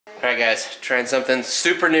Alright guys, trying something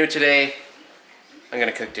super new today. I'm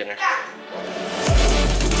gonna cook dinner.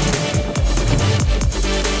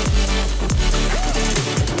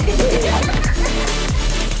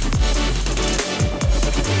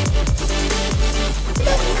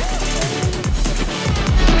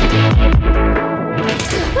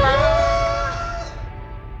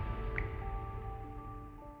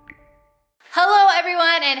 Hello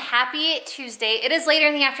everyone and happy Tuesday. It is later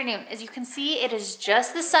in the afternoon. As you can see, it is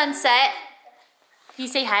just the sunset. You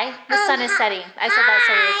say hi? The sun is setting. I said that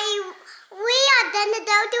so weird. We are gonna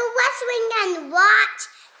go to wrestling and watch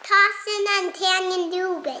Tossin and Tanyan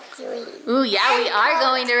do wrestling. Ooh, yeah, we are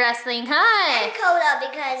going to wrestling, huh? And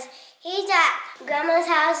Coda, because he's at Grandma's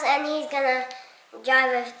house and he's gonna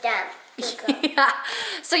drive with them. Yeah.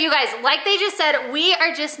 So you guys, like they just said, we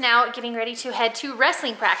are just now getting ready to head to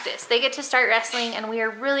wrestling practice. They get to start wrestling and we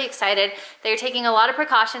are really excited. They're taking a lot of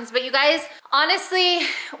precautions, but you guys, honestly,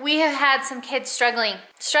 we have had some kids struggling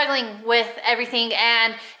with everything,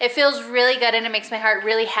 and it feels really good and it makes my heart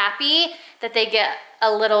really happy that they get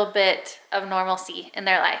a little bit of normalcy in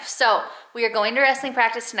their life. So we are going to wrestling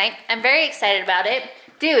practice tonight. I'm very excited about it.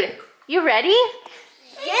 Dude, you ready?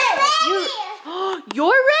 Yes.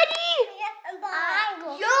 You're ready?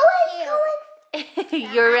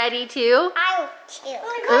 You're ready too? I too.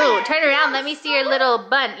 Ooh, turn around. Let me see your little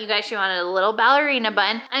bun. You guys, she wanted a little ballerina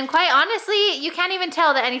bun. And quite honestly, you can't even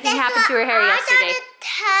tell that anything happened to her hair yesterday.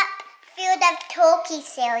 Field of turkey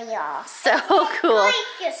cereal. So cool.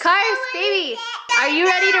 Cars, baby, are you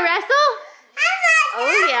ready to wrestle?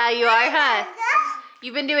 Oh yeah, you are, huh?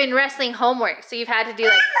 You've been doing wrestling homework, so you've had to do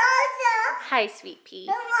like, hi, sweet pea.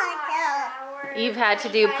 You've had to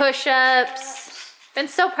do push-ups. Been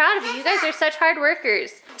so proud of you. You guys are such hard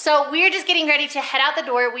workers. So we are just getting ready to head out the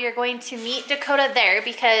door. We are going to meet Dakota there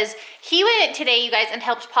because he went today, you guys, and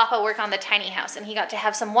helped Papa work on the tiny house, and he got to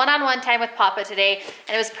have some one-on-one time with Papa today,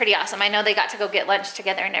 and it was pretty awesome. I know they got to go get lunch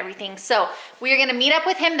together and everything. So we are gonna meet up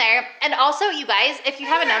with him there. And also, you guys, if you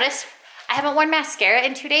haven't noticed, I haven't worn mascara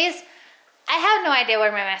in 2 days. I have no idea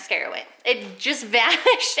where my mascara went. It just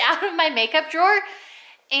vanished out of my makeup drawer,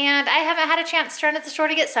 and I haven't had a chance to run at the store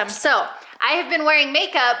to get some. So I have been wearing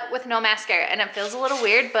makeup with no mascara, and it feels a little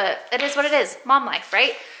weird, but it is what it is. Mom life,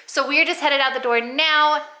 right? So we're just headed out the door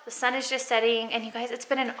now. The sun is just setting, and you guys, it's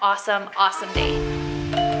been an awesome, awesome day.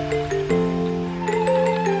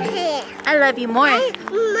 I love you more.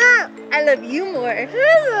 Mom. I love you more.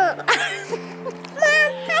 Mom,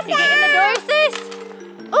 You get in the door, sis?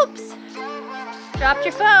 Oops. Dropped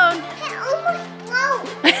your phone.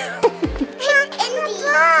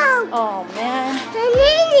 Oh man.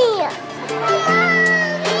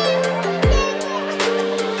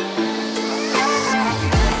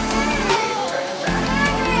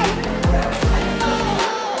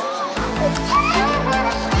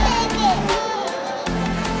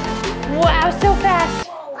 Wow, so fast.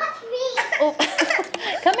 Oh.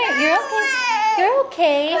 Come here, you're okay. You're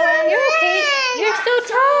okay. You're okay. You're so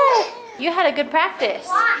tall. You had a good practice.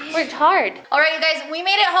 Worked hard. All right, you guys, we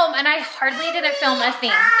made it home and I hardly didn't film a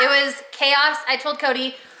thing. It was chaos. I told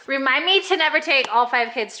Cody, remind me to never take all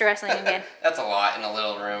 5 kids to wrestling again. That's a lot in a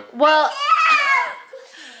little room. Well,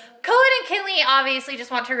 Cody and Kinley obviously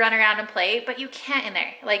just want to run around and play, but you can't in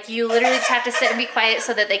there. Like, you literally just have to sit and be quiet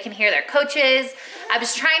so that they can hear their coaches. I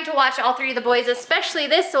was trying to watch all 3 of the boys, especially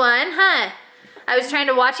this one, huh? I was trying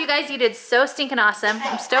to watch you guys. You did so stinking awesome.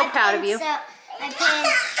 I'm so proud of you. I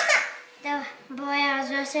pinned the boy I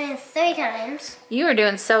was wrestling 3 times. You were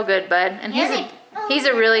doing so good, bud. And he's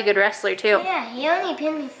a really good wrestler too. Yeah, he only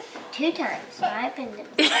pinned me 2 times, so I pinned him.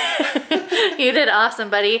 You did awesome,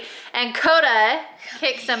 buddy. And Coda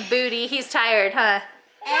kicked some booty. He's tired, huh?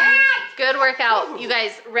 Good workout. You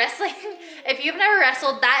guys, wrestling, if you've never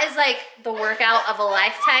wrestled, that is like the workout of a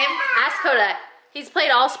lifetime. Ask Coda. He's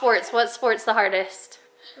played all sports. What sport's the hardest?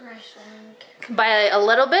 Wrestling. By a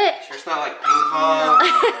little bit? Sure it's not like ping pong.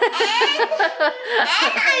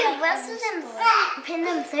 I wrestled him, pinned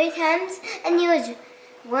him 3 times, and he was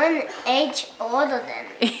 1 age older than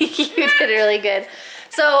me. You did really good.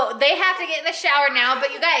 So they have to get in the shower now,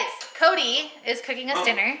 but you guys, Cody is cooking us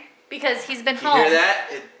dinner because he's been home. You hear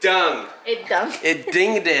that? It dung. It dung. It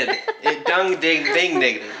ding did. It dung ding ding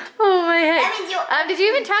ding. Oh my heck. Did you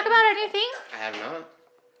even talk about our new thing? I have not.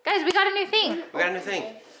 Guys, we got a new thing. We got a new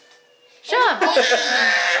thing. Show them.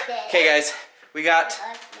 Okay guys, we got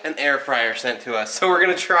an air fryer sent to us. So we're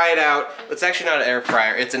gonna try it out. It's actually not an air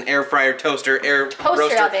fryer. It's an air fryer, toaster,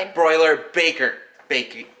 roaster, oven, broiler,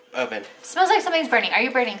 baking oven. Smells like something's burning. Are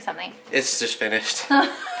you burning something? It's just finished.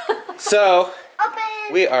 So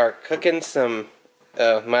we are cooking some.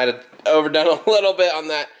 Might have overdone a little bit on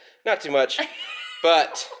that. Not too much.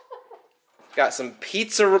 But got some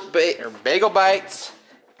pizza or bagel bites.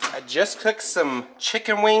 I just cooked some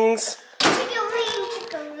chicken wings.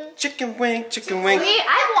 Chicken wing.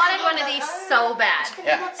 I wanted one of these so bad.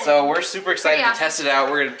 Yeah, so we're super excited to test it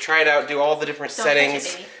out. We're gonna try it out, do all the different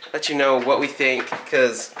settings, let you know what we think,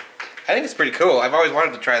 because I think it's pretty cool. I've always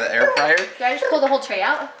wanted to try the air fryer. Do I just pull the whole tray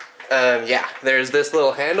out? Yeah, there's this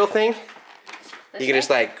little handle thing. You can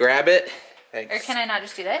just like grab it. Or can I not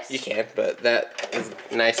just do this? You can, but that is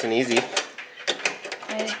nice and easy.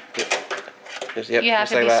 Yep, you have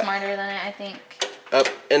to like be that. smarter than it, I think. Up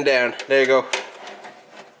and down. There you go.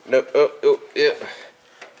 Nope. Oh, yeah.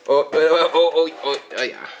 Oh,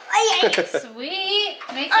 yeah. Sweet.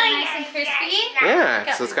 Makes it nice and crispy.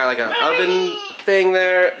 Yeah, so it's got like an oven thing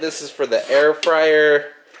there. This is for the air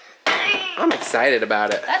fryer. I'm excited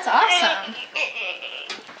about it. That's awesome.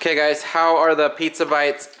 Okay, guys, how are the pizza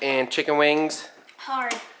bites and chicken wings?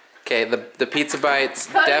 Hard. Okay, the pizza bites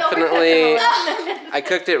definitely. I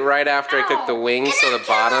cooked it right after I cooked the wings, so the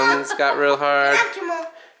bottoms got real hard.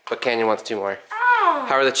 But Canyon wants 2 more.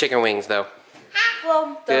 How are the chicken wings, though?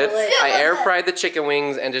 Well, good. I air fried the chicken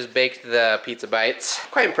wings and just baked the pizza bites.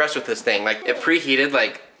 Quite impressed with this thing. Like, it preheated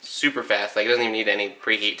like super fast. Like, it doesn't even need any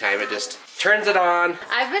preheat time. It just turns it on.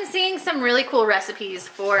 I've been seeing some really cool recipes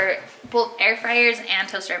for both air fryers and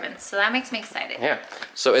toaster ovens, so that makes me excited. Yeah.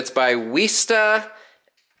 So it's by WEESTA.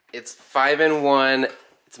 It's 5-in-1.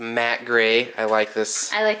 It's matte gray. I like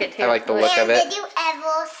this. I like it too. I like the look of it. Did you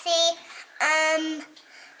ever see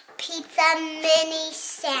pizza mini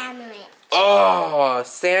sandwich? Oh,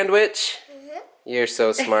 sandwich? You're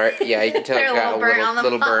so smart. Yeah, you can tell it They're got a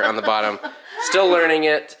little burnt on the bottom. Still learning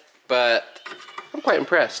it, but I'm quite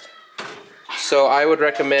impressed. So I would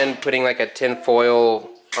recommend putting like a tin foil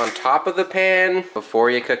on top of the pan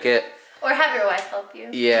before you cook it. Or have your wife help you.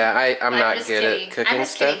 Yeah, I'm not just good kidding. at cooking I'm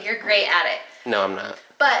just stuff. kidding. You're great at it. No, I'm not.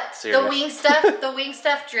 But Serious. the wing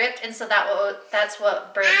stuff dripped, and so that's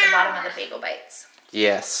what burnt the bottom of the bagel bites.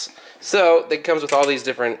 Yes. So it comes with all these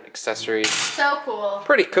different accessories. So cool.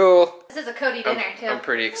 Pretty cool. This is a Cody dinner too. I'm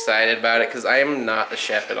pretty excited about it because I am not a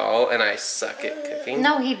chef at all, and I suck at cooking.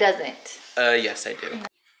 No, he doesn't. Yes, I do.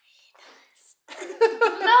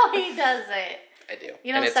 No, he doesn't. I do.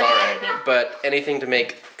 You don't and it's suck at alright. anything. But anything to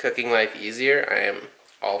make cooking life easier, I am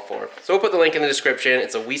all for. So we'll put the link in the description.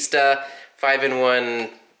 It's a WEESTA 5-in-1.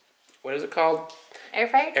 What is it called? Air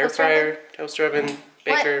fryer? Air fryer, toaster oven,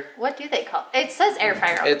 baker. What do they call it? It says air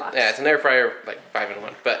fryer on the box. Yeah, it's an air fryer, like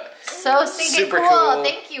 5-in-1. But so stinking super cool.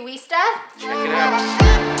 Thank you, WEESTA. Check it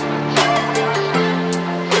out.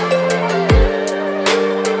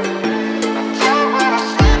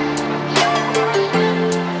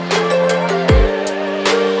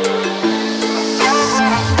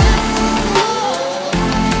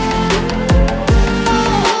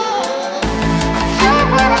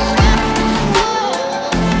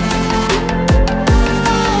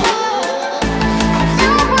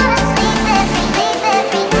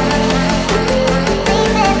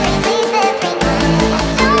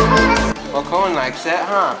 Colin likes that,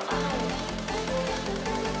 huh?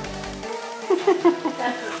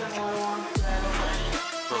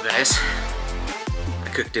 Well, guys, I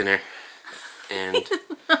cooked dinner and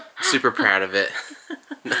I'm super proud of it.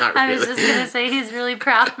 Not really. I was just gonna say he's really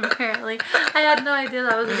proud, apparently. I had no idea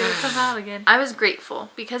that was gonna come out again. I was grateful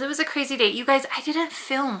because it was a crazy day. You guys, I didn't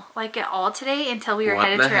film like at all today until we were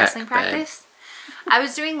headed to wrestling practice. I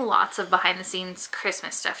was doing lots of behind the scenes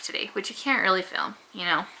Christmas stuff today, which you can't really film, you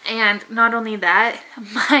know. And not only that,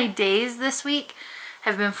 my days this week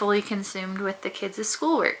have been fully consumed with the kids'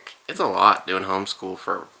 schoolwork. It's a lot doing homeschool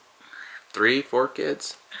for 3-4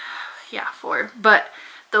 kids. Yeah, 4. But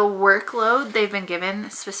the workload they've been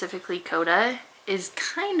given, specifically Cody, is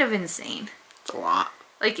kind of insane. It's a lot.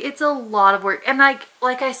 Like, it's a lot of work. And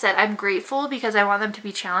like I said, I'm grateful because I want them to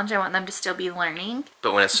be challenged. I want them to still be learning.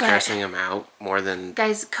 But when it's stressing them out more than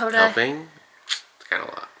guys, Cody, helping, it's kind of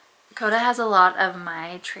a lot. Cody has a lot of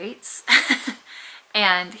my traits.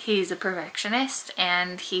 And he's a perfectionist.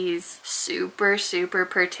 And he's super, super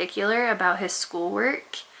particular about his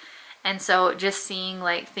schoolwork. And so just seeing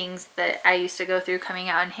like things that I used to go through coming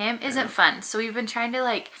out in him isn't fun. So we've been trying to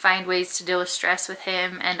like find ways to deal with stress with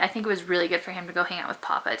him. And I think it was really good for him to go hang out with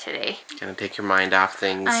Papa today. Kind of take your mind off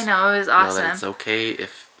things. I know, it was awesome. Know that it's okay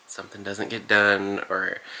if something doesn't get done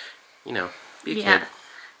or, you know, be a kid.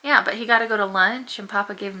 Yeah, but he got to go to lunch and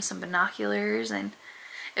Papa gave him some binoculars and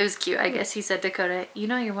it was cute. I guess he said to Cody, you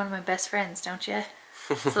know you're one of my best friends, don't you?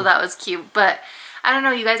 So that was cute. But I don't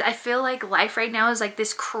know, you guys, I feel like life right now is like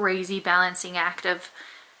this crazy balancing act of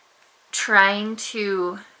trying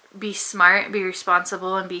to be smart, be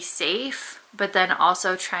responsible, and be safe, but then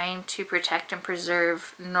also trying to protect and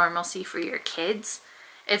preserve normalcy for your kids.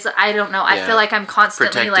 It's, I don't know, I feel like I'm constantly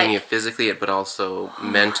protecting like... you physically, but also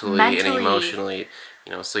mentally and emotionally,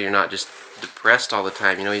 you know, so you're not just depressed all the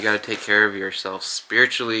time. You know, you got to take care of yourself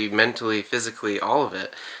spiritually, mentally, physically, all of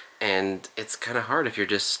it. And it's kind of hard if you're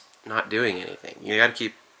just not doing anything. You got to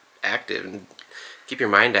keep active and keep your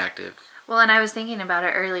mind active. Well, and I was thinking about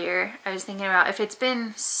it earlier. I was thinking about if it's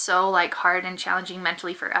been so like hard and challenging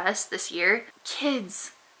mentally for us this year,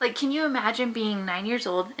 kids, like, can you imagine being 9 years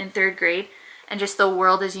old in 3rd grade and just the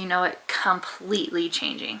world as you know it completely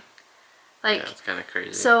changing? Like, yeah, it's kind of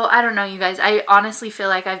crazy. So I don't know, you guys. I honestly feel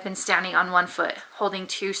like I've been standing on one foot, holding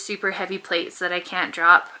 2 super heavy plates that I can't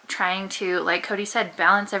drop, trying to, like Cody said,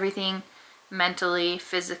 balance everything mentally,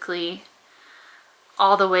 physically,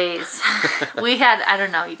 all the ways. We had, I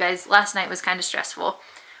don't know, you guys, last night was kind of stressful.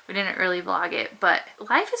 We didn't really vlog it, but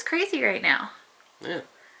life is crazy right now. Yeah.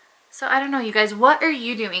 So I don't know, you guys, what are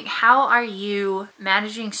you doing? How are you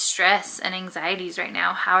managing stress and anxieties right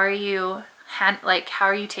now? How are you how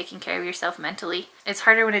are you taking care of yourself mentally? It's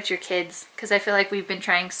harder when it's your kids, because I feel like we've been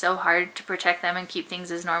trying so hard to protect them and keep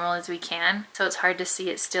things as normal as we can. So it's hard to see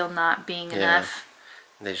it still not being enough.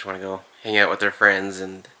 They just want to go hang out with their friends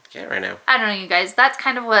and can't right now. I don't know, you guys. That's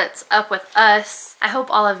kind of what's up with us. I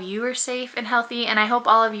hope all of you are safe and healthy, and I hope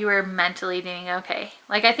all of you are mentally doing okay.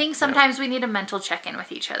 Like, I think sometimes we need a mental check-in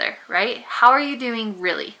with each other, right? How are you doing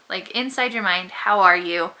really? Like, inside your mind, how are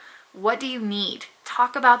you? What do you need?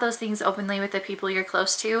 Talk about those things openly with the people you're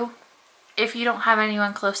close to. If you don't have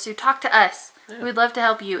anyone close to, talk to us. Yeah. We'd love to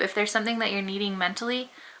help you. If there's something that you're needing mentally,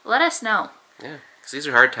 let us know. Yeah, because these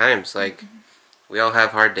are hard times. Like, we all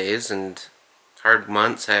have hard days and hard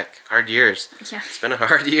months, heck, hard years. Yeah. It's been a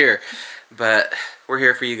hard year. But we're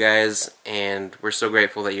here for you guys, and we're so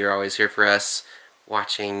grateful that you're always here for us,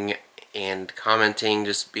 watching and commenting,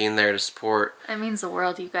 just being there to support. It means the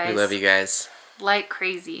world, you guys. We love you guys. Like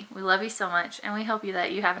crazy. We love you so much, and we hope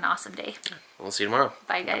that you have an awesome day. We'll see you tomorrow.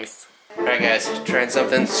 Bye, guys. Alright guys, trying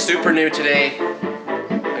something super new today.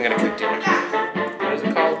 I'm gonna cook dinner. What is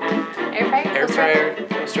it called? Air fryer? Air fryer,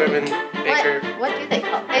 toast oven, baker. What do they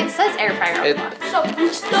call it? It says air fryer on the box. So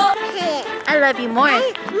WEESTA. I love you more.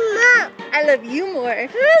 Mom. I love you more.